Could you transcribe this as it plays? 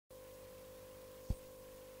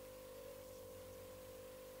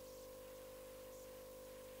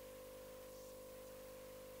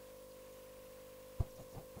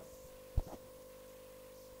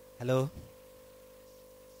Hello.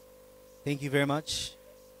 Thank you very much.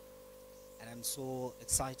 And I'm so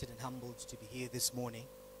excited and humbled to be here this morning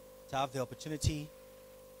to have the opportunity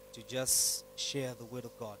to just share the word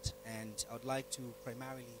of God. And I would like to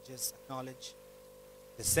primarily just acknowledge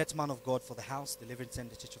the set man of God for the house, Deliverance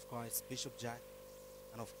Center Church of Christ, Bishop Jack,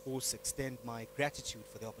 and of course extend my gratitude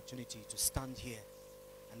for the opportunity to stand here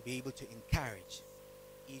and be able to encourage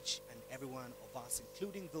each and every one of us,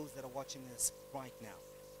 including those that are watching us right now.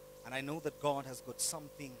 And I know that God has got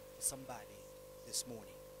something for somebody this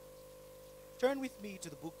morning. Turn with me to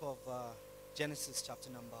the book of Genesis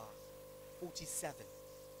chapter number 47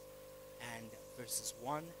 and verses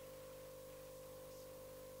 1. And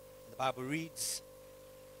the Bible reads,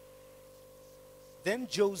 Then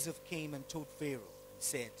Joseph came and told Pharaoh and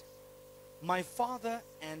said, My father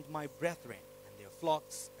and my brethren and their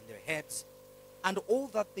flocks and their heads and all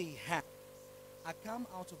that they have are come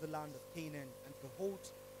out of the land of Canaan, and behold,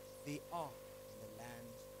 they are in the land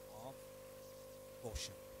of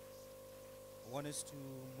Goshen. I want us to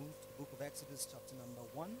move to the book of Exodus chapter number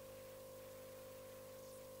 1.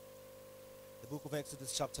 The book of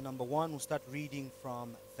Exodus chapter number 1, we'll start reading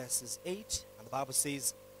from verses 8. And the Bible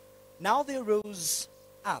says, Now there rose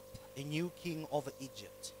up a new king over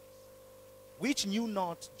Egypt, which knew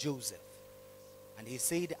not Joseph. And he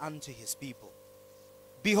said unto his people,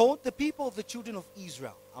 Behold, the people of the children of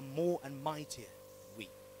Israel are more and mightier than we.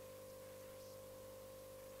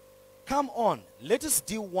 Come on, let us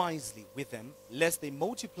deal wisely with them, lest they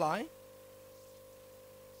multiply.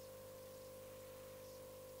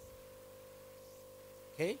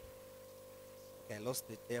 Okay, I lost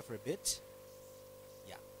it there for a bit.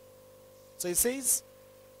 Yeah. So it says,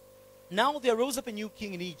 Now there rose up a new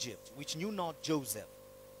king in Egypt, which knew not Joseph.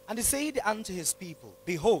 And he said unto his people,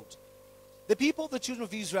 Behold, the people of the children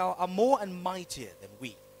of Israel are more and mightier than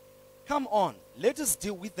we. Come on, let us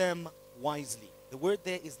deal with them wisely. The word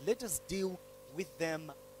there is, let us deal with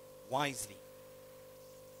them wisely.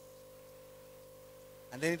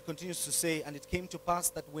 And then it continues to say, And it came to pass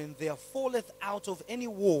that when there falleth out of any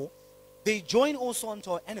war, they join also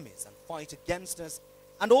unto our enemies and fight against us,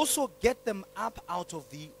 and also get them up out of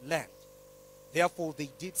the land. Therefore they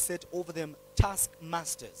did set over them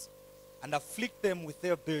taskmasters, and afflict them with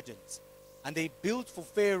their burdens. And they built for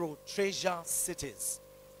Pharaoh treasure cities,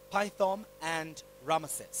 Pithom and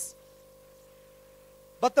Ramesses.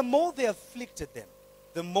 But the more they afflicted them,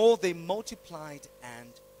 the more they multiplied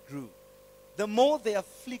and grew. The more they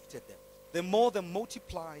afflicted them, the more they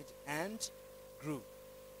multiplied and grew.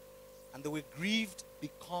 And they were grieved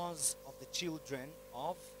because of the children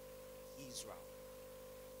of Israel.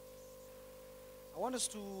 I want us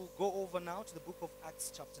to go over now to the book of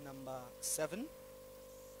Acts chapter number 7. The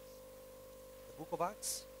book of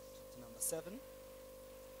Acts chapter number 7.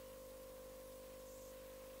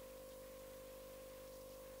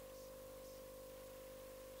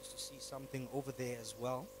 Just to see something over there as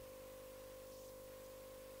well.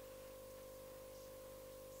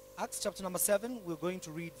 Acts chapter number 7, we're going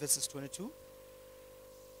to read verses 22.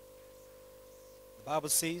 The Bible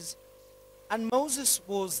says, And Moses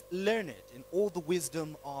was learned in all the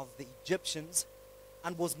wisdom of the Egyptians,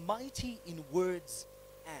 and was mighty in words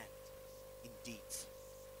and in deeds.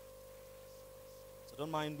 So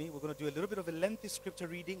don't mind me, we're going to do a little bit of a lengthy scripture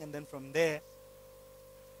reading, and then from there,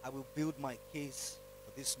 I will build my case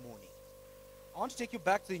for this morning. I want to take you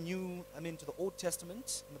back to to the Old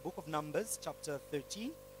Testament, in the book of Numbers, chapter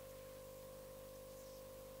 13.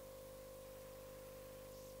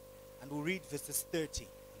 And we'll read verses 30.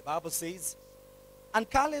 The Bible says, And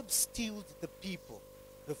Caleb stilled the people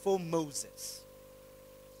before Moses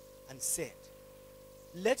and said,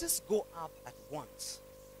 Let us go up at once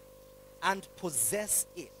and possess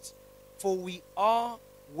it, for we are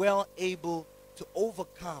well able to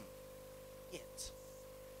overcome it.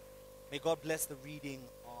 May God bless the reading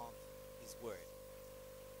of His word.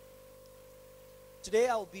 Today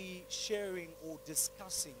I'll be sharing or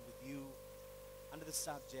discussing with you under the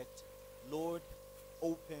subject, Lord,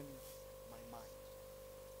 open my mind.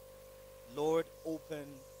 Lord, open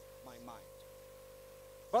my mind.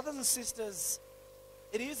 Brothers and sisters,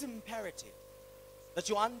 it is imperative that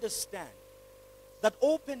you understand that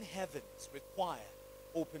open heavens require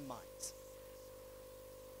open minds.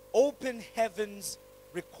 Open heavens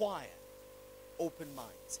require open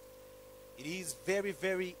minds. It is very,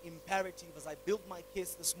 very imperative, as I build my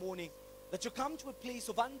case this morning, that you come to a place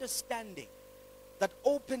of understanding that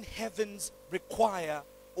open heavens require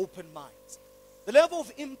open minds. The level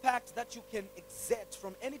of impact that you can exert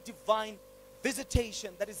from any divine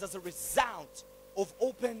visitation that is as a result of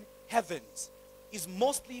open heavens is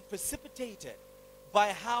mostly precipitated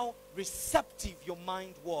by how receptive your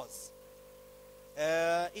mind was.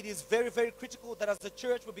 It is very, very critical that as a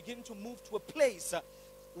church we begin to move to a place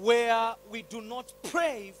where we do not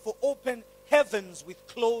pray for open heavens with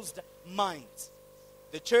closed minds.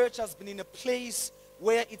 The church has been in a place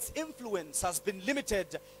where its influence has been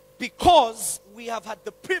limited because we have had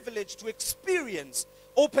the privilege to experience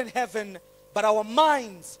open heaven, but our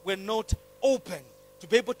minds were not open to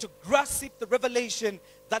be able to grasp the revelation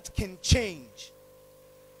that can change.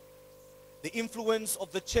 The influence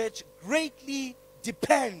of the church greatly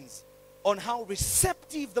depends on how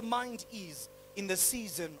receptive the mind is in the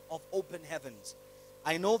season of open heavens.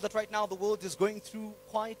 I know that right now the world is going through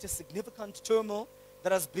quite a significant turmoil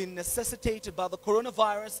that has been necessitated by the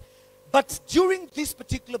coronavirus. But during this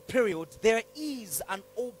particular period, there is an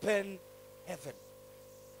open heaven.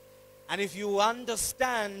 And if you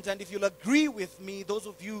understand and if you'll agree with me, those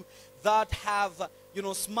of you that have,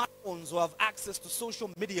 smartphones or have access to social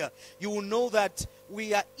media, you will know that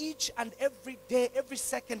we are each and every day, every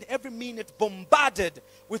second, every minute bombarded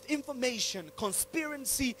with information,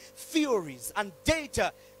 conspiracy theories, and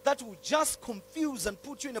data that will just confuse and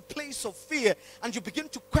put you in a place of fear, and you begin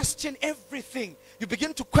to question everything. You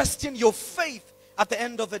begin to question your faith at the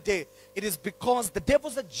end of the day. It is because the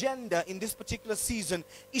devil's agenda in this particular season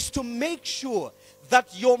is to make sure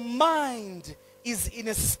that your mind is in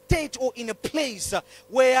a state or in a place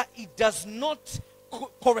where it does not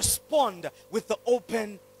correspond with the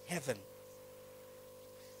open heaven.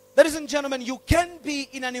 Ladies and gentlemen, you can be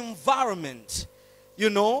in an environment,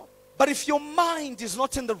 but if your mind is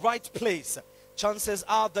not in the right place, chances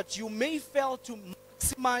are that you may fail to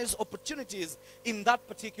maximize opportunities in that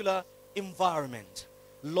particular environment.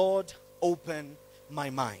 Lord, open my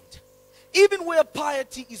mind. Even where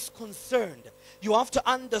piety is concerned, you have to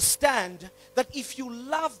understand that if you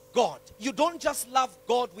love God, you don't just love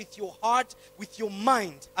God with your heart, with your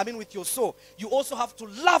mind, with your soul. You also have to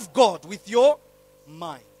love God with your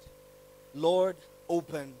mind. Lord,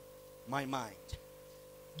 open my mind.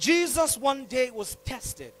 Jesus one day was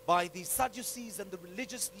tested by the Sadducees and the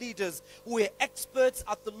religious leaders who were experts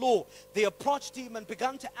at the law. They approached him and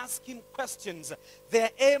began to ask him questions. Their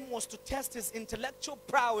aim was to test his intellectual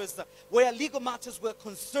prowess where legal matters were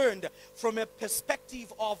concerned from a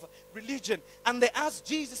perspective of religion. And they asked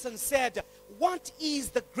Jesus and said, "What is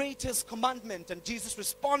the greatest commandment?" And Jesus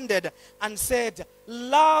responded and said,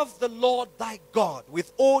 "Love the Lord thy God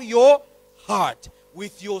with all your heart,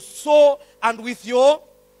 with your soul, and with your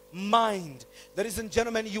mind." Ladies and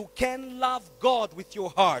gentlemen, you can love God with your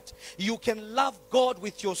heart. You can love God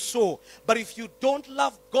with your soul. But if you don't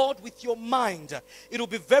love God with your mind, it will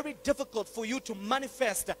be very difficult for you to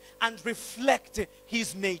manifest and reflect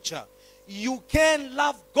his nature. You can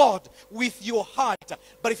love God with your heart,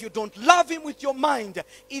 but if you don't love him with your mind,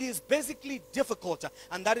 it is basically difficult.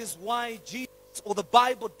 And that is why Jesus, or the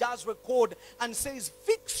Bible, does record and says,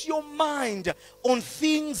 fix your mind on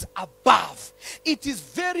things above. It is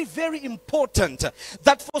very, very important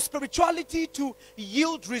that for spirituality to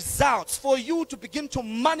yield results, for you to begin to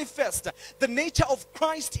manifest the nature of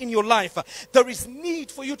Christ in your life, there is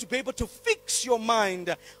need for you to be able to fix your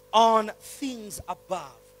mind on things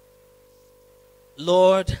above.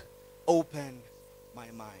 Lord, open my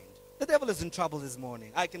mind. The devil is in trouble this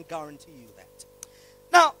morning. I can guarantee you that.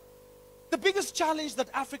 Now, the biggest challenge that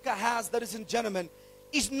Africa has, ladies and gentlemen,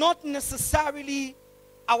 is not necessarily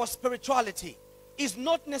our spirituality. Is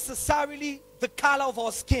not necessarily the color of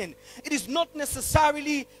our skin. It is not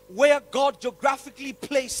necessarily where God geographically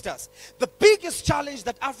placed us. The biggest challenge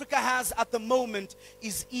that Africa has at the moment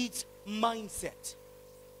is its mindset.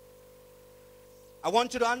 I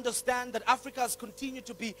want you to understand that Africa has continued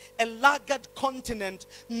to be a laggard continent,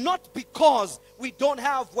 not because we don't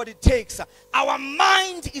have what it takes. Our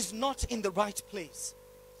mind is not in the right place.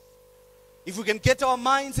 If we can get our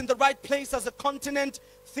minds in the right place as a continent,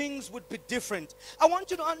 things would be different. I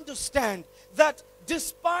want you to understand that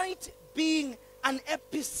despite being an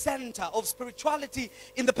epicenter of spirituality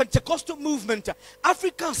in the Pentecostal movement,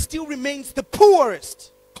 Africa still remains the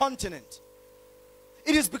poorest continent.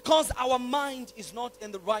 It is because our mind is not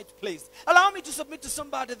in the right place. Allow me to submit to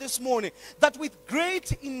somebody this morning that with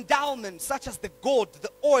great endowments such as the gold, the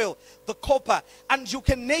oil, the copper, and you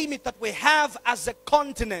can name it, that we have as a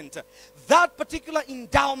continent, that particular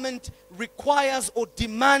endowment requires or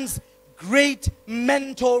demands great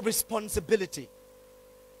mental responsibility.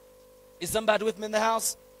 Is somebody with me in the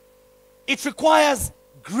house? It requires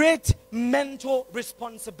great mental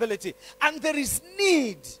responsibility. And there is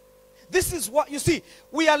need. This is what you see.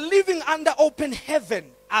 We are living under open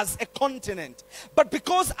heaven, as a continent. But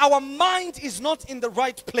because our mind is not in the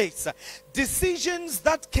right place, decisions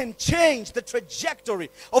that can change the trajectory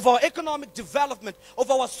of our economic development, of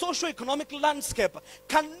our socio-economic landscape,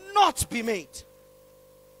 cannot be made.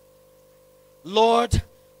 Lord,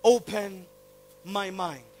 open my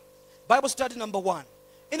mind. Bible study number 1.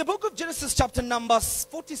 In the book of Genesis chapter number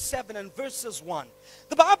 47 and verses 1,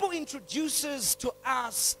 the Bible introduces to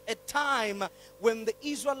us a time when the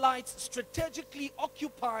Israelites strategically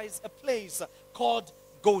occupies a place called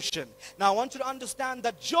Goshen. Now I want you to understand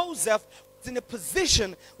that Joseph was in a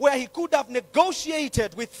position where he could have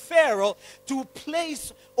negotiated with Pharaoh to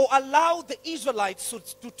place or allow the Israelites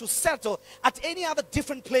to settle at any other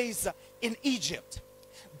different place in Egypt.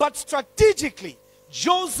 But strategically,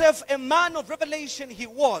 Joseph, a man of revelation he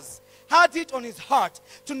was, had it on his heart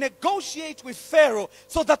to negotiate with Pharaoh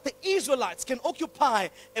so that the Israelites can occupy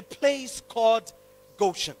a place called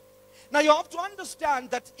Goshen. Now you have to understand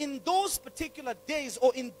that in those particular days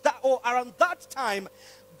or around that time,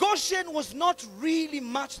 Goshen was not really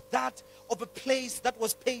much that of a place that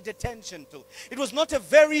was paid attention to. It was not a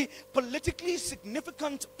very politically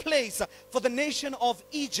significant place for the nation of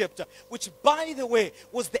Egypt, which, by the way,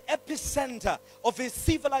 was the epicenter of a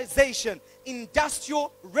civilization,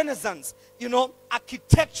 industrial renaissance,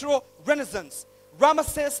 architectural renaissance.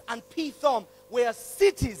 Ramesses and Pithom were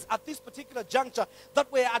cities at this particular juncture that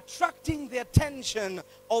were attracting the attention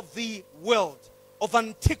of the world, of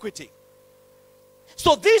antiquity.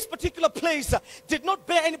 So this particular place did not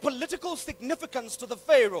bear any political significance to the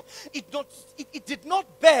Pharaoh. It did not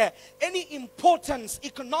bear any importance,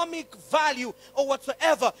 economic value or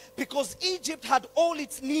whatsoever, because Egypt had all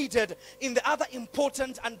it needed in the other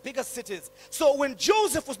important and bigger cities. So when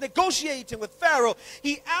Joseph was negotiating with Pharaoh,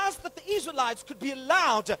 he asked that the Israelites could be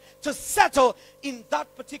allowed to settle in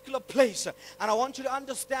that particular place. And I want you to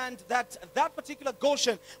understand that that particular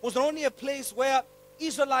Goshen was not only a place where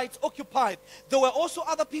Israelites occupied, there were also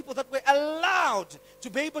other people that were allowed to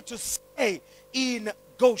be able to stay in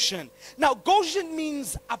Goshen. Now, Goshen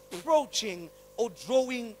means approaching or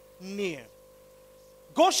drawing near.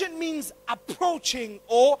 Goshen means approaching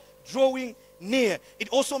or drawing near. It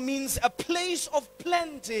also means a place of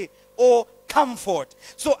plenty or comfort.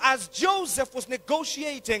 So as Joseph was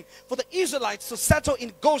negotiating for the Israelites to settle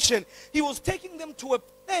in Goshen, he was taking them to a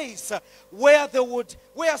place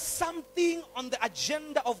where something on the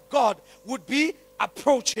agenda of God would be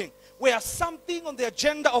approaching, where something on the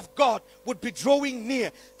agenda of God would be drawing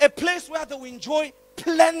near, a place where they will enjoy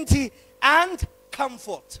plenty and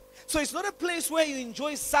comfort. So it's not a place where you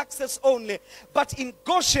enjoy success only, but in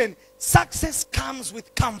Goshen, success comes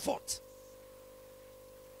with comfort.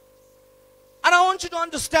 And I want you to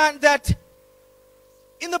understand that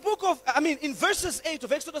in verses 8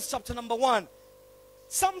 of Exodus chapter number 1,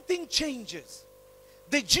 something changes.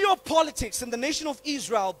 The geopolitics in the nation of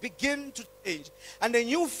Israel begin to change. And the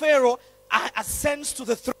new Pharaoh ascends to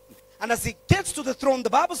the throne. And as he gets to the throne, the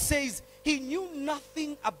Bible says he knew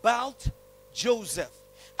nothing about Joseph,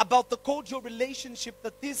 about the cordial relationship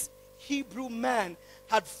that this Hebrew man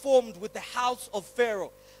had formed with the house of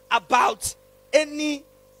Pharaoh, about any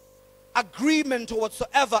agreement or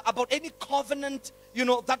whatsoever, about any covenant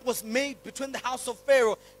that was made between the house of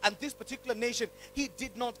Pharaoh and this particular nation. He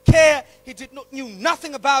did not care. He knew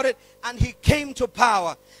nothing about it, and he came to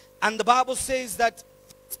power. And the Bible says that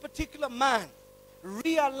this particular man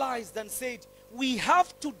realized and said, we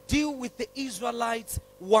have to deal with the Israelites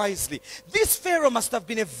wisely. This Pharaoh must have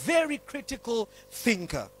been a very critical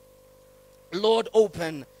thinker. Lord,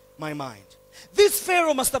 open my mind. This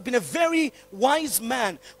Pharaoh must have been a very wise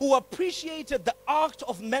man who appreciated the art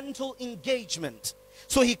of mental engagement.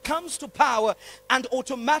 So he comes to power and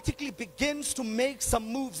automatically begins to make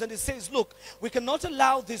some moves, and he says, look, we cannot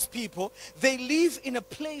allow these people. They live in a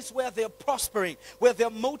place where they're prospering, where they're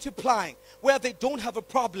multiplying, where they don't have a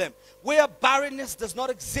problem, where barrenness does not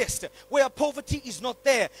exist, where poverty is not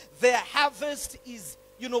there. Their harvest is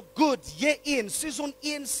good year in,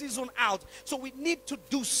 season out. So we need to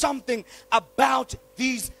do something about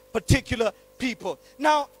these particular people.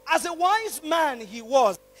 Now, as a wise man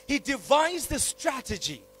he devised a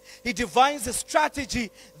strategy. He devised a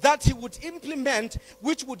strategy that he would implement,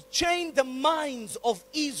 which would change the minds of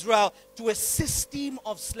Israel to a system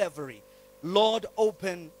of slavery. Lord,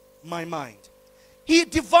 open my mind. He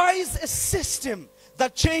devised a system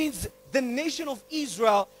that changed the nation of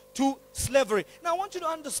Israel to slavery. Now I want you to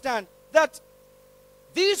understand that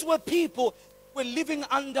these were people who were living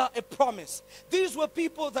under a promise. These were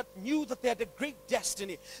people that knew that they had a great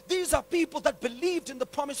destiny. These are people that believed in the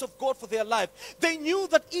promise of God for their life. They knew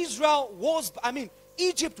that Israel was,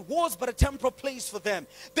 Egypt was but a temporal place for them.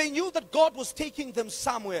 They knew that God was taking them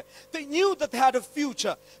somewhere. They knew that they had a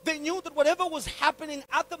future. They knew that whatever was happening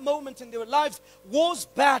at the moment in their lives was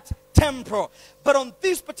but temporal. But on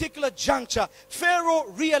this particular juncture, Pharaoh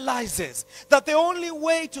realizes that the only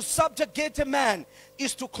way to subjugate a man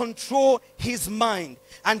is to control his mind.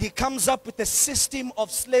 And he comes up with a system of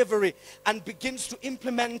slavery and begins to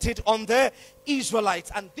implement it on the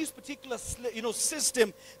Israelites. And this particular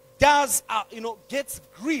system does, gets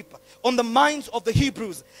grip on the minds of the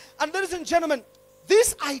Hebrews. And ladies and gentlemen,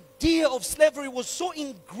 this idea of slavery was so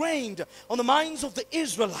ingrained on the minds of the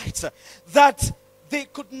Israelites that they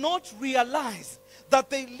could not realize that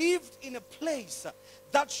they lived in a place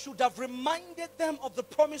that should have reminded them of the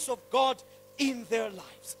promise of God in their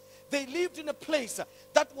lives. They lived in a place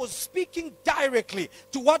that was speaking directly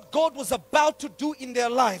to what God was about to do in their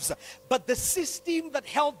lives. But the system that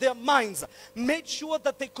held their minds made sure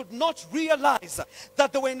that they could not realize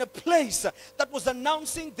that they were in a place that was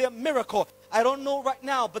announcing their miracle. I don't know right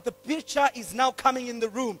now, but the picture is now coming in the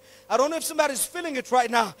room. I don't know if somebody's feeling it right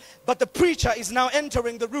now, but the preacher is now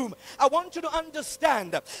entering the room. I want you to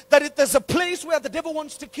understand that if there's a place where the devil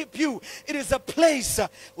wants to keep you, it is a place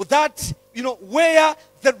that, where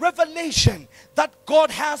the revelation that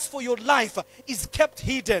God has for your life is kept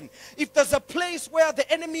hidden. If there's a place where the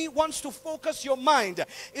enemy wants to focus your mind,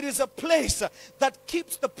 it is a place that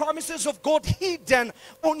keeps the promises of God hidden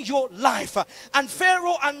on your life. And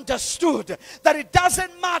Pharaoh understood that it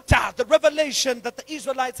doesn't matter the revelation that the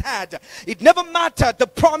Israelites had. It never mattered the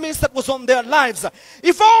promise that was on their lives.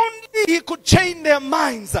 If only he could change their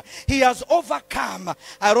minds. He has overcome.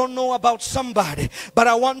 I don't know about somebody, but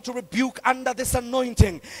I want to rebuke under this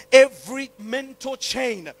anointing every mental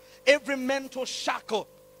chain, every mental shackle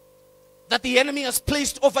that the enemy has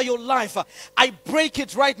placed over your life. I break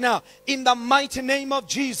it right now in the mighty name of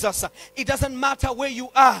Jesus. It doesn't matter where you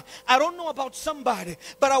are. I don't know about somebody,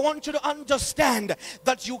 but I want you to understand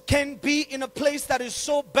that you can be in a place that is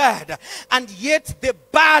so bad, and yet the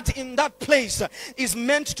bad in that place is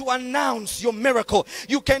meant to announce your miracle.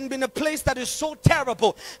 You can be in a place that is so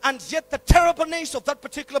terrible, and yet the terribleness of that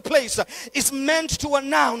particular place is meant to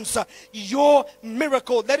announce your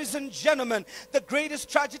miracle. Ladies and gentlemen, the greatest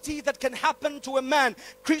tragedy that can happen to a man,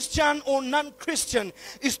 Christian or non-Christian,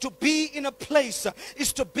 is to be in a place,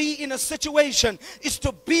 is to be in a situation, is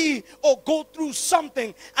to be or go through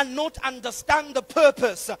something and not understand the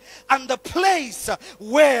purpose and the place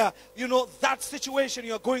where, that situation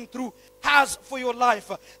you're going through has for your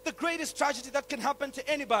life. The greatest tragedy that can happen to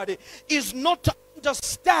anybody is not to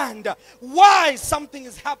understand why something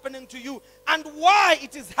is happening to you and why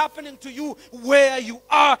it is happening to you where you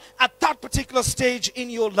are at that particular stage in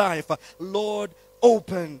your life. Lord,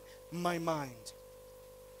 open my mind.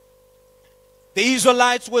 The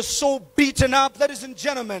Israelites were so beaten up, ladies and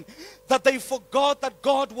gentlemen, that they forgot that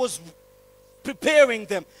God was preparing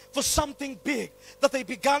them for something big, that they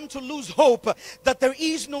began to lose hope, that there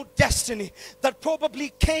is no destiny, that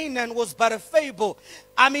probably Canaan was but a fable.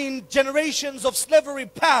 I mean, generations of slavery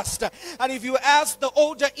passed, and if you ask the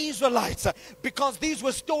older Israelites, because these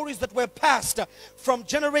were stories that were passed from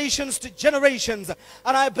generations to generations,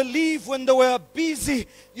 and I believe when they were busy,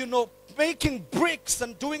 making bricks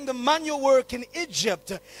and doing the manual work in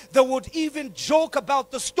Egypt, they would even joke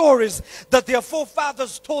about the stories that their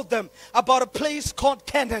forefathers told them about a place called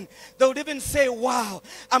Canaan. They would even say, wow,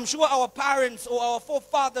 I'm sure our parents or our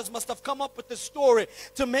forefathers must have come up with the story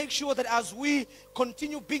to make sure that as we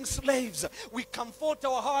continue being slaves, we comfort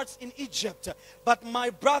our hearts in Egypt. But my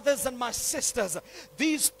brothers and my sisters,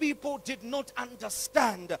 these people did not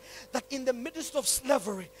understand that in the midst of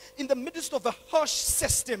slavery, in the midst of a harsh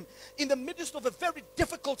system, in the midst of a very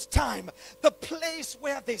difficult time, the place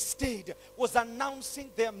where they stayed was announcing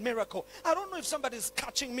their miracle. I don't know if somebody's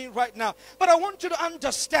catching me right now, but I want you to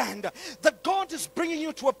understand that God is bringing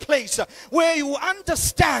you to a place where you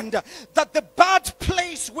understand that the bad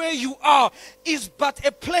place where you are is but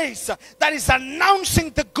a place that is announcing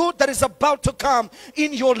the good that is about to come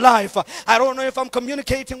in your life. I don't know if I'm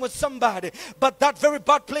communicating with somebody, but that very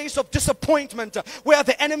bad place of disappointment where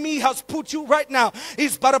the enemy has put you right now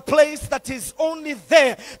is but a place that is only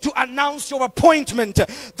there to announce your appointment.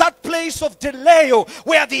 That place of delay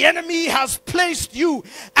where the enemy has placed you,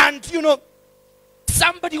 and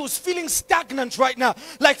somebody who's feeling stagnant right now,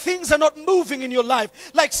 like things are not moving in your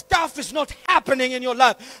life, like stuff is not happening in your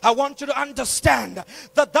life. I want you to understand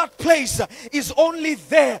that that place is only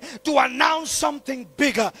there to announce something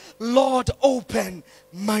bigger. Lord, open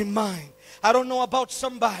my mind. I don't know about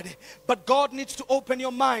somebody, but God needs to open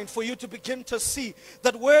your mind for you to begin to see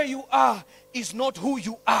that where you are is not who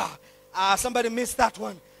you are. Somebody missed that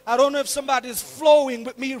one. I don't know if somebody is flowing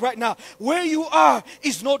with me right now. Where you are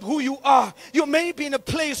is not who you are. You may be in a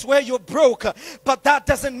place where you're broke, but that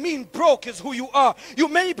doesn't mean broke is who you are. You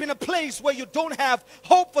may be in a place where you don't have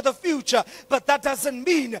hope for the future, but that doesn't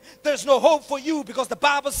mean there's no hope for you, because the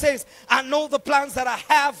Bible says, I know the plans that I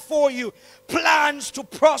have for you. Plans to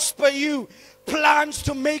prosper you. Plans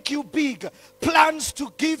to make you big. Plans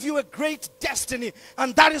to give you a great destiny.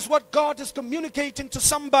 And that is what God is communicating to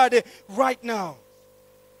somebody right now.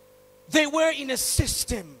 They were in a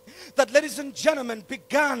system that, ladies and gentlemen,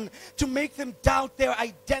 began to make them doubt their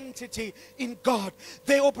identity in God.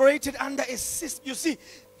 They operated under a system. You see,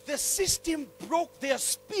 the system broke their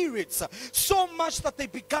spirits so much that they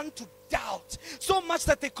began to doubt, so much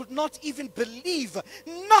that they could not even believe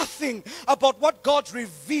nothing about what God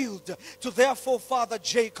revealed to their forefather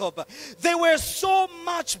Jacob. They were so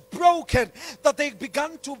much broken that they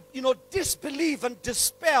began to, disbelieve and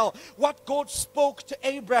dispel what God spoke to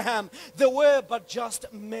Abraham. They were but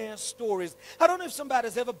just mere stories. I don't know if somebody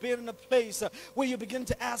has ever been in a place where you begin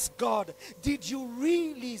to ask God, did you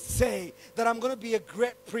really say that I'm going to be a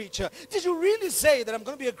great preacher? Did you really say that I'm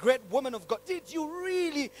going to be a great woman of God? Did you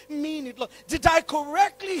really mean it, Lord? Did I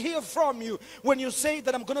correctly hear from you when you say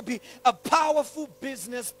that I'm going to be a powerful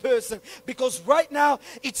business person? Because right now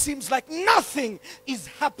it seems like nothing is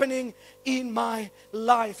happening in my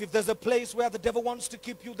life. If there's a place where the devil wants to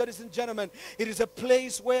keep you, ladies and gentlemen, it is a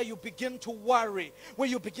place where you begin to worry, where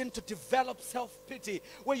you begin to develop self-pity,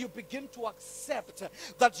 where you begin to accept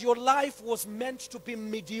that your life was meant to be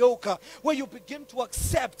mediocre, where you begin to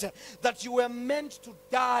accept that you were meant to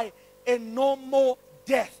die a normal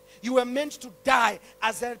death. You were meant to die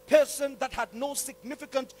as a person that had no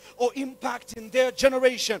significant or impact in their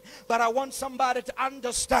generation. But I want somebody to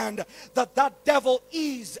understand that that devil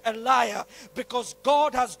is a liar, because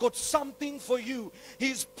God has got something for you.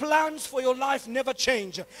 His plans for your life never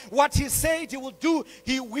change. What he said he will do,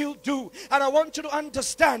 he will do. And I want you to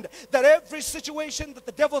understand that every situation that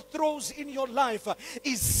the devil throws in your life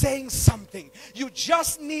is saying something. You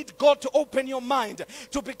just need God to open your mind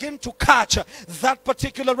to begin to catch that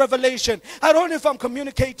particular revelation. I don't know if I'm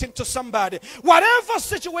communicating to somebody. Whatever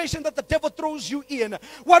situation that the devil throws you in,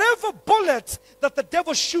 whatever bullet that the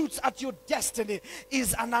devil shoots at your destiny,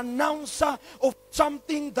 is an announcer of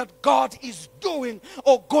something that God is doing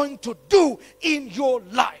or going to do in your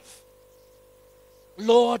life.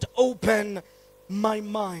 Lord, open my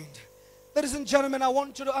mind. Ladies and gentlemen, I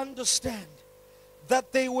want you to understand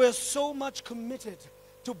that they were so much committed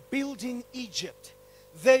to building Egypt.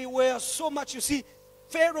 They were so much, you see,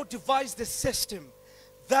 Pharaoh devised a system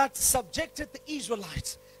that subjected the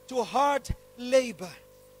Israelites to hard labor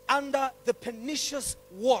under the pernicious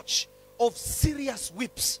watch of serious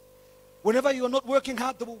whips. Whenever you are not working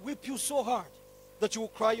hard, they will whip you so hard that you will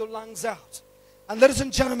cry your lungs out. And ladies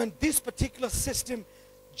and gentlemen, this particular system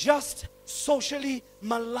just socially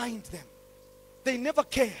maligned them. They never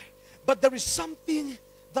cared. But there is something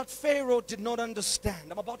that Pharaoh did not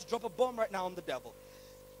understand. I'm about to drop a bomb right now on the devil.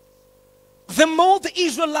 The more the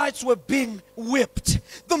Israelites were being whipped,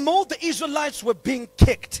 the more the Israelites were being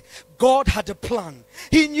kicked, God had a plan.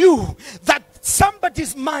 He knew that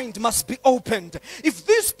somebody's mind must be opened. If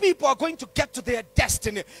these people are going to get to their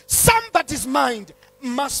destiny, somebody's mind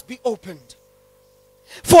must be opened.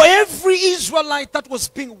 For every Israelite that was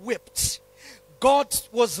being whipped, God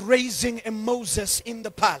was raising a Moses in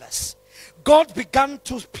the palace. God began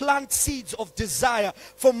to plant seeds of desire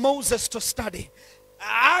for Moses to study.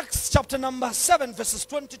 Acts chapter number 7 verses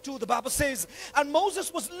 22, the Bible says, and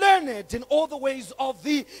Moses was learned in all the ways of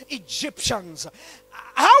the Egyptians.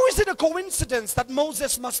 How is it a coincidence that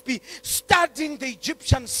Moses must be studying the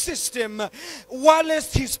Egyptian system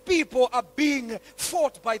whilst his people are being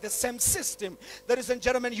fought by the same system? Ladies and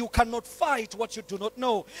gentlemen, you cannot fight what you do not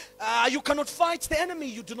know. You cannot fight the enemy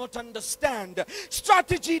you do not understand.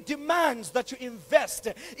 Strategy demands that you invest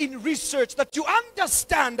in research, that you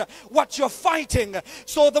understand what you're fighting.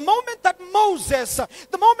 So the moment that Moses,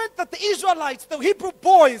 the moment that the Israelites, the Hebrew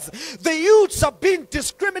boys, the youths are being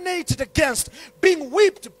discriminated against, being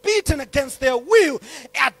whipped, beaten against their will,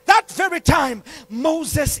 at that very time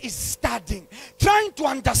Moses is studying, trying to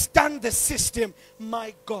understand the system.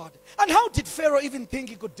 My God. And how did Pharaoh even think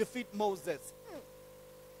he could defeat Moses?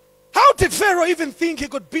 How did Pharaoh even think he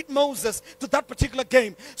could beat Moses to that particular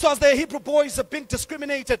game? So as the Hebrew boys are being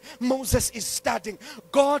discriminated, Moses is studying.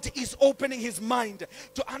 God is opening his mind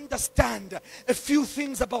to understand a few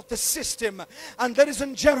things about the system. And ladies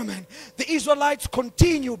and gentlemen, the Israelites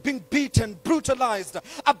continue being beaten, brutalized,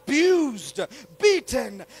 abused,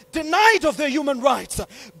 beaten, denied of their human rights,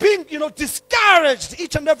 being, discouraged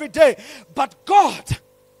each and every day. But God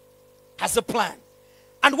has a plan.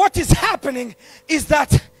 And what is happening is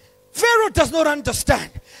that Pharaoh does not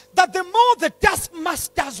understand that the more the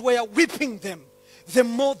taskmasters were whipping them, the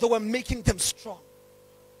more they were making them strong.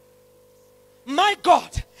 My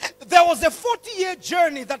God, there was a 40-year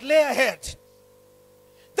journey that lay ahead.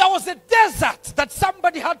 There was a desert that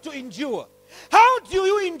somebody had to endure. How do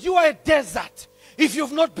you endure a desert if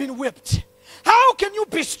you've not been whipped? How can you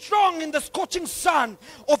be strong in the scorching sun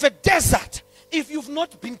of a desert if you've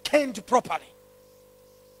not been caned properly?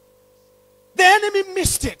 The enemy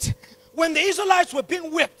missed it when the Israelites were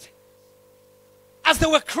being whipped. As they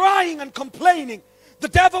were crying and complaining, the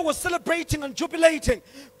devil was celebrating and jubilating,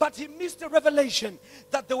 but he missed the revelation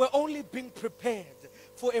that they were only being prepared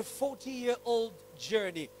for a 40-year-old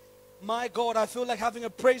journey. My God, I feel like having a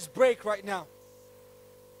praise break right now.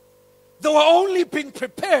 They were only being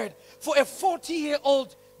prepared for a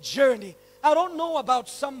 40-year-old journey. I don't know about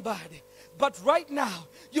somebody, but right now,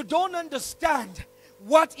 you don't understand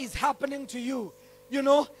what is happening to you. You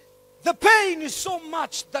know, the pain is so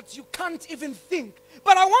much that you can't even think.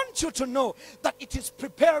 But I want you to know that it is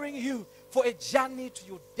preparing you for a journey to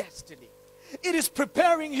your destiny. It is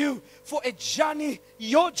preparing you for a journey,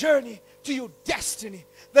 your journey to your destiny.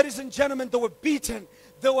 Ladies and gentlemen, they were beaten.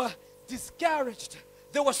 They were discouraged.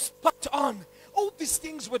 They were spat on. All these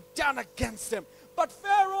things were done against them. But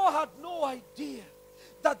Pharaoh had no idea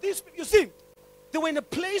that these people, you see, they were in a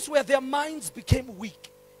place where their minds became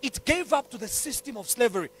weak. It gave up to the system of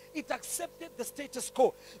slavery. It accepted the status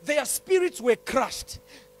quo. Their spirits were crushed.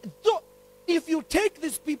 So, if you take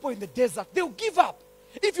these people in the desert, they'll give up.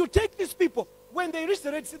 If you take these people, when they reach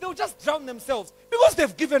the Red Sea, they'll just drown themselves because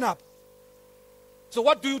they've given up. So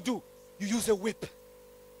what do? You use a whip.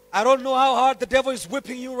 I don't know how hard the devil is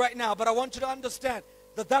whipping you right now, but I want you to understand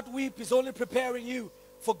that that whip is only preparing you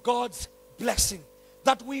for God's blessing.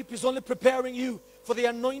 That whip is only preparing you for the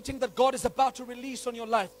anointing that God is about to release on your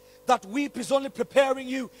life. That whip is only preparing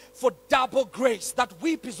you for double grace. That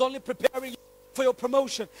whip is only preparing you for your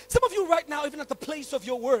promotion. Some of you right now, even at the place of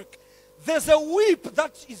your work, there's a whip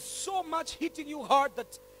that is so much hitting you hard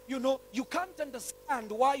that you know, you can't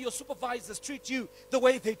understand why your supervisors treat you the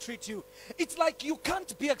way they treat you. It's like you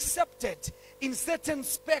can't be accepted in certain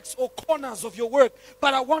specs or corners of your work.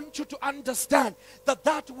 But I want you to understand that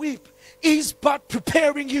that whip is but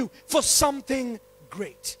preparing you for something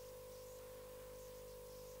great.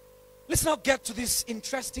 Let's now get to this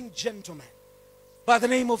interesting gentleman by the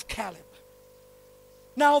name of Caleb.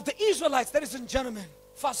 Now the Israelites, ladies and gentlemen,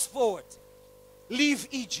 fast forward, leave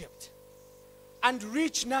Egypt and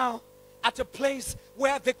reach now at a place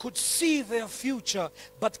where they could see their future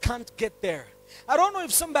but can't get there. I don't know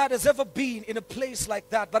if somebody has ever been in a place like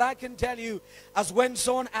that, but I can tell you, as when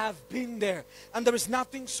son, I've been there, and there is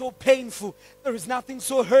nothing so painful, there is nothing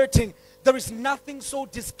so hurting, there is nothing so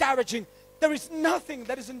discouraging, there is nothing,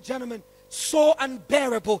 ladies and gentlemen, so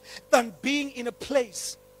unbearable than being in a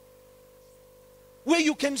place where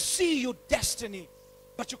you can see your destiny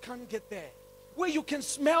but you can't get there. Where you can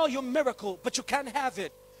smell your miracle, but you can't have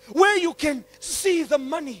it. Where you can see the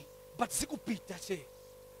money, but zikupita.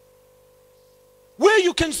 Where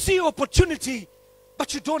you can see opportunity,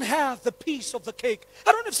 but you don't have the piece of the cake.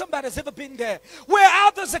 I don't know if somebody has ever been there. Where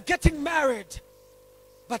others are getting married,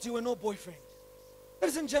 but you were no boyfriend.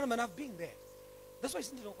 Ladies and gentlemen, I've been there. That's why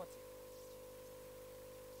I know what.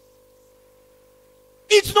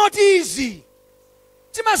 It's not easy.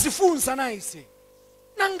 Timasifunsa naisi.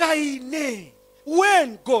 Nangaine.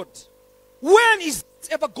 When, God? When is it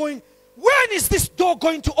ever going? When is this door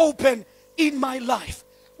going to open in my life?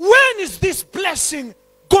 When is this blessing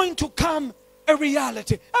going to come a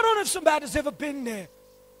reality? I don't know if somebody's ever been there.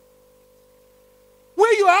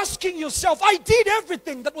 Where you're asking yourself, I did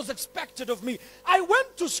everything that was expected of me. I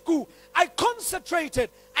went to school. I concentrated.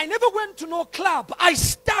 I never went to no club. I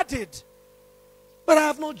studied. But I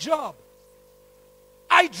have no job.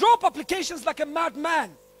 I drop applications like a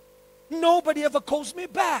madman. Nobody ever calls me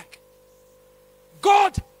back.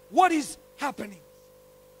 God, what is happening?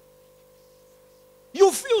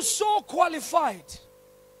 You feel so qualified,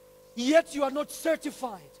 yet you are not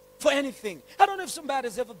certified for anything. I don't know if somebody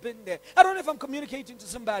has ever been there. I don't know if I'm communicating to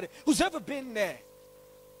somebody who's ever been there.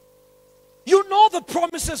 You know the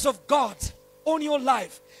promises of God on your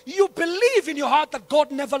life. You believe in your heart that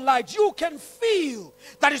God never lied. You can feel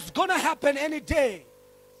that it's going to happen any day,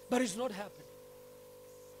 but it's not happening.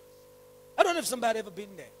 I don't know if somebody ever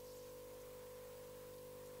been there.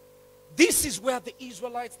 This is where the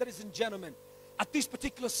Israelites, ladies and gentlemen, at this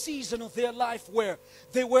particular season of their life, where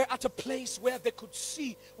they were at a place where they could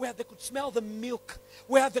see, where they could smell the milk,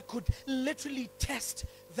 where they could literally taste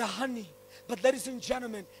the honey. But ladies and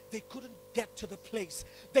gentlemen, they couldn't get to the place.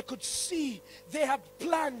 They could see, they had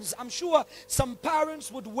plans. I'm sure some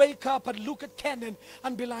parents would wake up and look at Canaan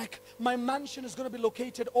and be like, my mansion is going to be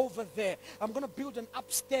located over there. I'm going to build an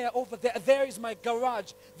upstairs over there. There is my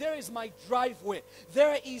garage. There is my driveway.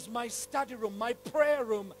 There is my study room, my prayer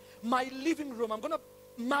room, my living room. I'm going to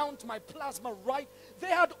mount my plasma right. They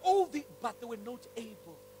had all the, but they were not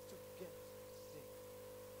able to get there.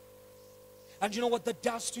 And you know what that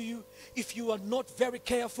does to you? If you are not very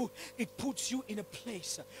careful, it puts you in a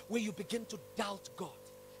place where you begin to doubt God.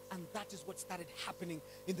 And that is what started happening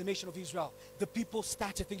in the nation of Israel. The people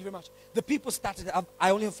started, thank you very much. The people started,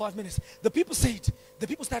 I only have 5 minutes. The people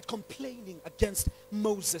started complaining against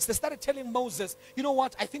Moses. They started telling Moses, you know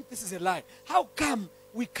what, I think this is a lie. How come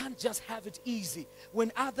we can't just have it easy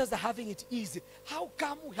when others are having it easy? How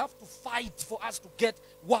come we have to fight for us to get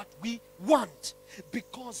what we want?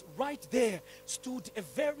 Because right there stood a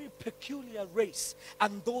very peculiar race,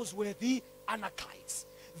 and those were the Anakites.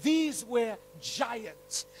 These were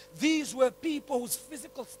giants. These were people whose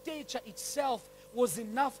physical stature itself was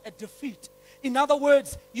enough a defeat. In other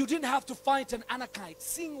words, you didn't have to fight an Anakite.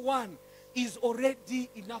 Seeing one is already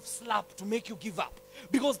enough slap to make you give up.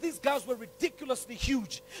 Because these guys were ridiculously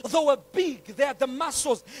huge. They were big. They had the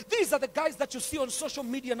muscles. These are the guys that you see on social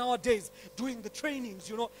media nowadays doing the trainings,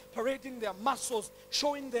 you know, parading their muscles,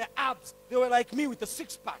 showing their abs. They were like me with a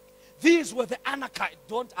six-pack. These were the Anakites.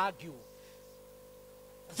 Don't argue.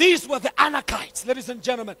 These were the Anakites, ladies and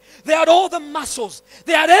gentlemen. They had all the muscles.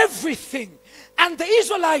 They had everything. And the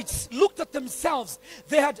Israelites looked at themselves.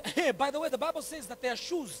 They had, hey, by the way, the Bible says that their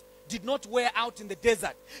shoes did not wear out in the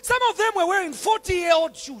desert. Some of them were wearing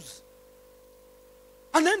 40-year-old shoes.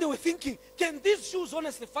 And then they were thinking, can these shoes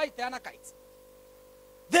honestly fight the Anakites?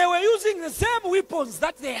 They were using the same weapons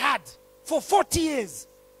that they had for 40 years.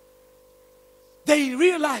 They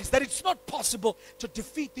realized that it's not possible to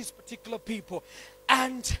defeat these particular people.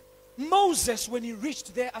 And Moses, when he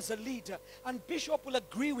reached there as a leader, and Bishop will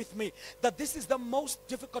agree with me that this is the most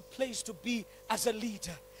difficult place to be as a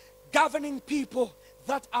leader. Governing people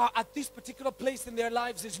that are at this particular place in their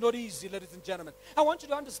lives is not easy, ladies and gentlemen. I want you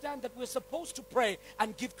to understand that we're supposed to pray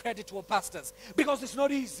and give credit to our pastors, because it's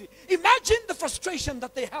not easy. Imagine the frustration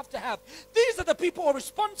that they have to have. These are the people who are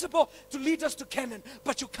responsible to lead us to Canaan,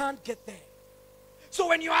 but you can't get there. So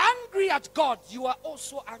when you're angry at God, you are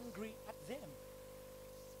also angry at them.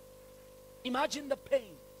 Imagine the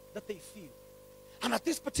pain that they feel. And at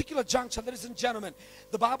this particular juncture, ladies and gentlemen,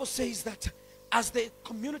 the Bible says that as the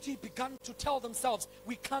community began to tell themselves,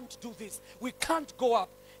 we can't do this, we can't go up.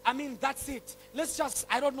 I mean, that's it. Let's just,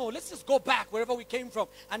 I don't know, let's just go back wherever we came from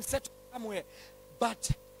and settle somewhere.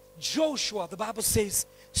 But Joshua, the Bible says,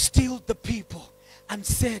 stilled the people and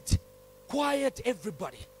said, quiet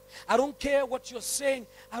everybody. I don't care what you're saying.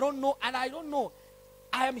 I don't know, and I don't know.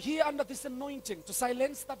 I am here under this anointing to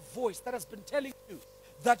silence that voice that has been telling you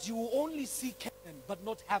that you will only see Canaan but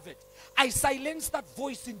not have it. I silence that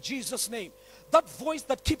voice in Jesus' name. That voice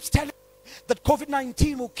that keeps telling you that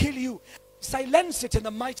COVID-19 will kill you. Silence it in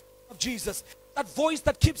the mighty name of Jesus. That voice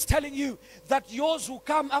that keeps telling you that yours will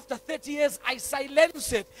come after 30 years, I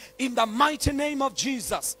silence it in the mighty name of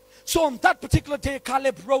Jesus. So on that particular day,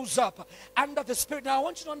 Caleb rose up under the Spirit. Now I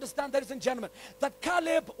want you to understand, ladies and gentlemen, that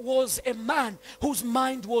Caleb was a man whose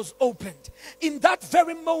mind was opened. In that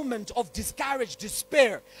very moment of discouraged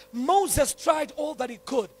despair, Moses tried all that he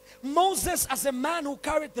could. Moses, as a man who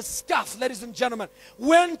carried the staff, ladies and gentlemen,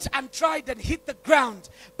 went and tried and hit the ground,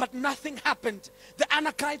 but nothing happened. The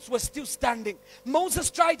Anakites were still standing.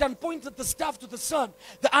 Moses tried and pointed the staff to the sun.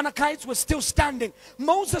 The Anakites were still standing.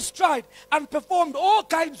 Moses tried and performed all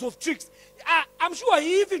kinds of tricks. I'm sure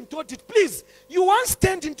he even taught it. Please, you once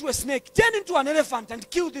turned into a snake, turn into an elephant and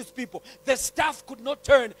kill these people. The staff could not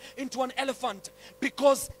turn into an elephant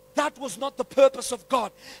because that was not the purpose of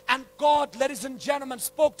God. And God, ladies and gentlemen,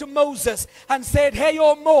 spoke to Moses and said, hey,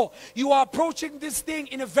 Mo, you are approaching this thing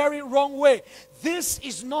in a very wrong way. This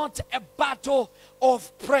is not a battle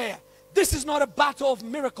of prayer. This is not a battle of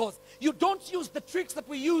miracles. You don't use the tricks that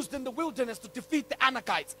we used in the wilderness to defeat the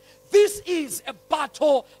Anakites. This is a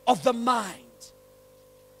battle of the mind.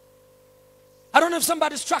 I don't know if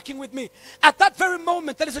somebody's tracking with me. At that very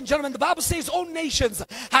moment, ladies and gentlemen, the Bible says all nations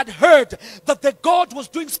had heard that the God was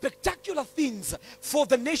doing spectacular things for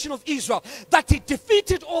the nation of Israel, that he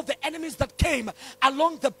defeated all the enemies that came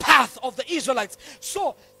along the path of the Israelites.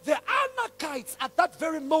 So the Anakites at that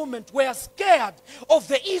very moment were scared of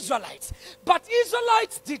the Israelites. But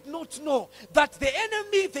Israelites did not know that the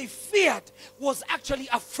enemy they feared was actually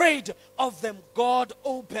afraid of them, God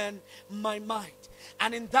opened my mind.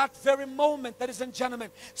 And in that very moment, ladies and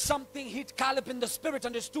gentlemen, something hit Caleb in the spirit,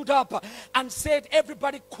 and he stood up and said,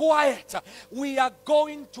 everybody quiet. We are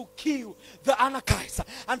going to kill the Anakites.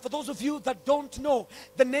 And for those of you that don't know,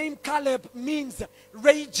 the name Caleb means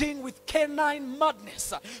raging with canine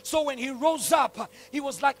madness. So when he rose up, he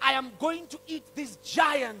was like, I am going to eat these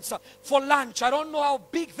giants for lunch. I don't know how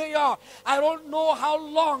big they are. I don't know how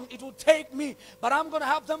long it will take me, but I'm going to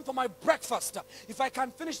have them for my breakfast. If I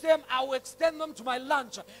can finish them, I will extend them to my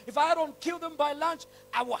lunch. If I don't kill them by lunch,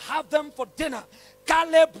 I will have them for dinner.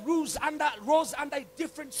 Caleb rose under a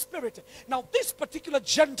different spirit. Now this particular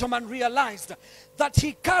gentleman realized that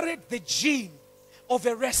he carried the gene of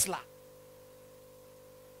a wrestler.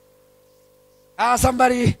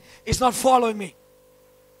 Somebody is not following me.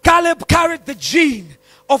 Caleb carried the gene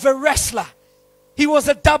of a wrestler. He was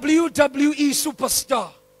a WWE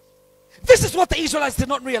superstar. This is what the Israelites did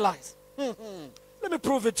not realize. Let me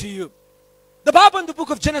prove it to you. The Bible in the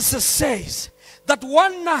book of Genesis says that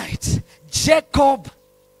one night Jacob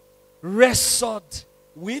wrestled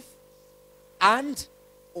with and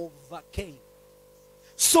overcame.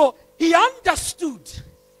 So he understood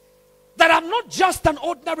that I'm not just an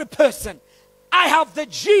ordinary person. I have the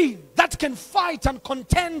gene that can fight and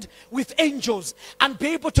contend with angels and be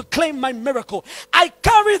able to claim my miracle. I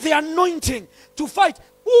carry the anointing to fight.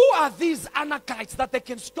 Who are these Anakites that they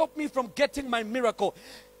can stop me from getting my miracle?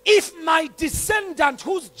 If my descendant,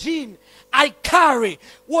 whose gene I carry,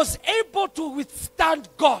 was able to withstand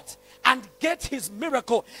God and get his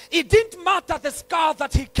miracle, it didn't matter the scar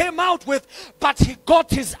that he came out with, but he got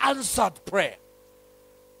his answered prayer.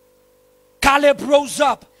 Caleb rose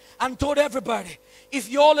up and told everybody, if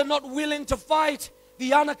you all are not willing to fight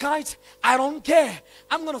the Anakites, I don't care.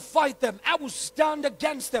 I'm going to fight them. I will stand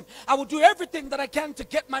against them. I will do everything that I can to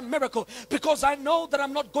get my miracle, because I know that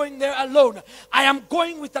I'm not going there alone. I am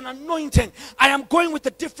going with an anointing. I am going with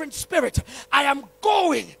a different spirit. I am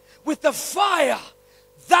going with the fire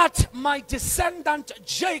that my descendant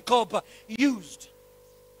Jacob used.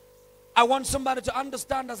 I want somebody to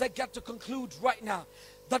understand as I get to conclude right now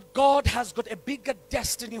that God has got a bigger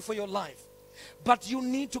destiny for your life. But you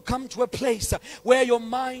need to come to a place where your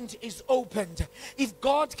mind is opened. If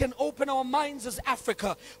God can open our minds as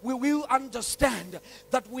Africa, we will understand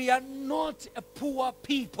that we are not a poor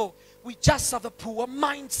people. We just have a poor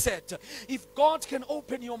mindset. If God can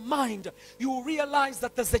open your mind, you will realize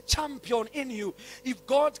that there's a champion in you. If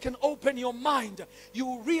God can open your mind, you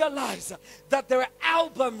will realize that there are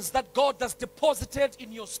albums that God has deposited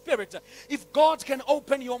in your spirit. If God can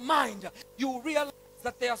open your mind, you will realize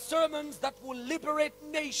that there are sermons that will liberate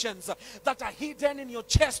nations that are hidden in your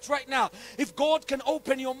chest right now. If God can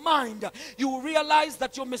open your mind, you will realize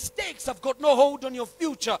that your mistakes have got no hold on your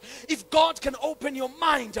future. If God can open your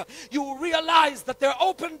mind, you will realize that there are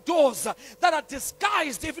open doors that are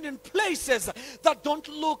disguised even in places that don't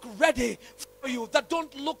look ready for you, that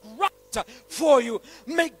don't look right for you.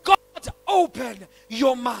 May God open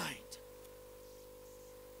your mind.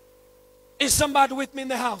 Is somebody with me in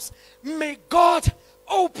the house? May God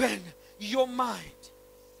open your mind.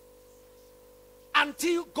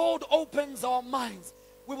 Until God opens our minds,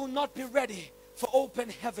 we will not be ready for open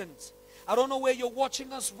heavens. I don't know where you're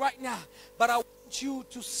watching us right now, but I want you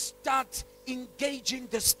to start engaging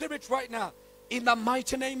the Spirit right now in the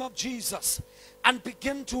mighty name of Jesus, and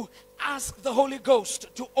begin to ask the Holy Ghost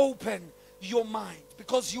to open your mind,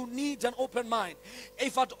 because you need an open mind.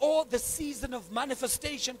 If at all the season of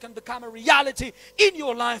manifestation can become a reality in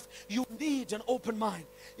your life, you need an open mind.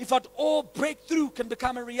 If at all breakthrough can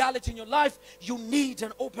become a reality in your life, you need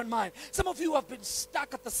an open mind. Some of you have been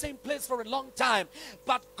stuck at the same place for a long time,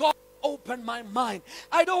 but God opened my mind.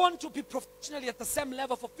 I don't want to be professionally at the same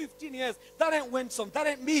level for 15 years. That ain't Winsome. That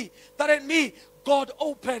ain't me. That ain't me. God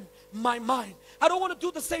opened my mind. I don't want to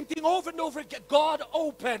do the same thing over and over again. God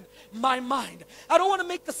opened my mind. I don't want to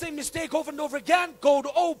make the same mistake over and over again. God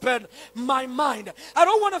opened my mind. I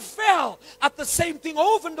don't want to fail at the same thing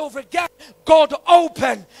over and over again. God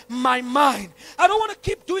opened my mind. I don't want to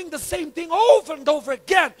keep doing the same thing over and over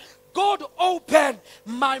again. God opened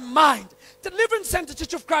my mind. Deliverance Center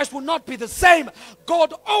Church of Christ will not be the same.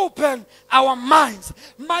 God opened our minds.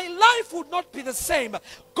 My life would not be the same.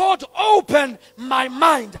 God opened my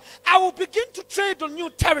mind. I will begin to trade on new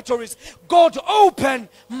territories. God opened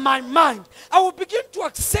my mind. I will begin to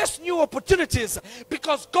access new opportunities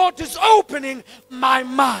because God is opening my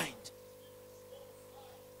mind.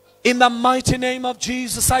 In the mighty name of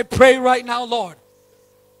Jesus, I pray right now, Lord,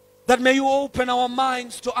 that may you open our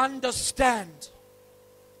minds to understand.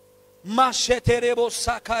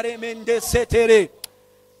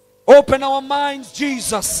 Open our minds,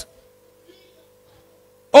 Jesus,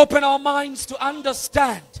 Open our minds to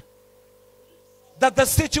understand that the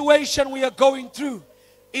situation we are going through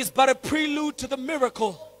is but a prelude to the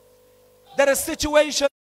miracle. That a situation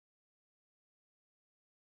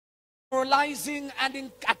moralizing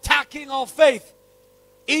and attacking our faith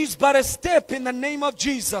is but a step in the name of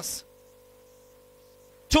Jesus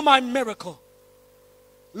to my miracle.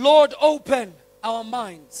 Lord, open our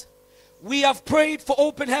minds. We have prayed for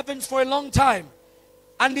open heavens for a long time,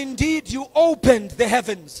 and indeed you opened the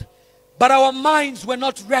heavens, but our minds were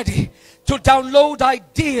not ready to download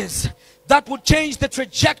ideas that would change the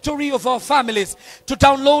trajectory of our families, to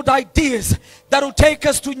download ideas that will take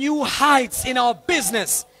us to new heights in our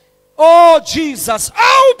business. Oh Jesus,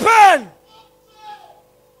 open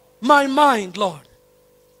my mind, Lord.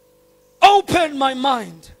 Open my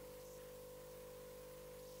mind.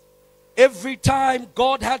 Every time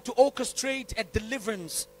God had to orchestrate a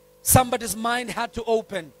deliverance, somebody's mind had to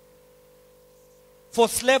open. For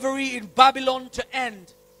slavery in Babylon to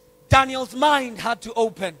end, Daniel's mind had to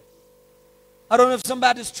open. I don't know if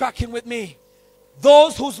somebody's tracking with me.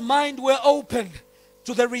 Those whose mind were open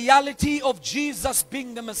to the reality of Jesus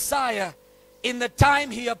being the Messiah in the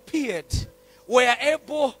time he appeared were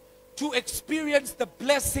able to experience the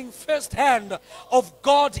blessing firsthand of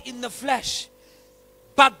God in the flesh.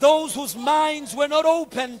 But those whose minds were not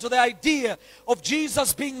open to the idea of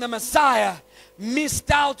Jesus being the Messiah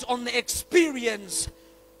missed out on the experience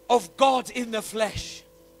of God in the flesh.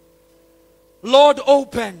 Lord,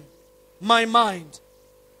 open my mind.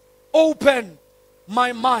 Open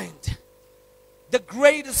my mind. The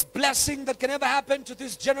greatest blessing that can ever happen to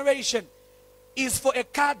this generation is for a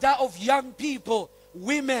cadre of young people,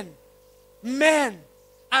 women, men,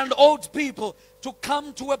 and old people to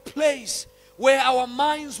come to a place where our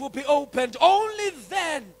minds will be opened. Only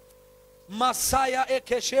then, Messiah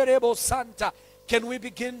Ekesherebo Santa, can we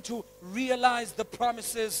begin to realize the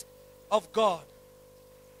promises of God.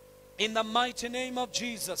 In the mighty name of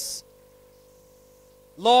Jesus.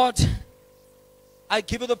 Lord, I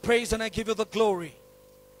give you the praise and I give you the glory.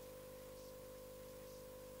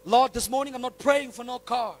 Lord, this morning I'm not praying for no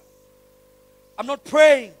car. I'm not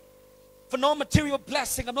praying for no material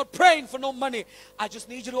blessing. I'm not praying for no money. I just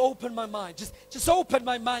need you to open my mind. Just open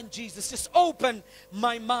my mind, Jesus. Just open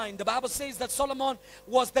my mind. The Bible says that Solomon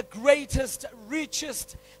was the greatest,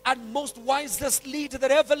 richest, and most wisest leader that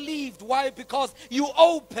ever lived. Why? Because you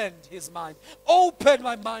opened his mind. Open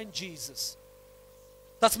my mind, Jesus.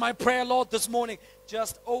 That's my prayer, Lord, this morning.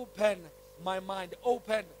 Just open my mind.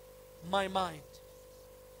 Open my mind.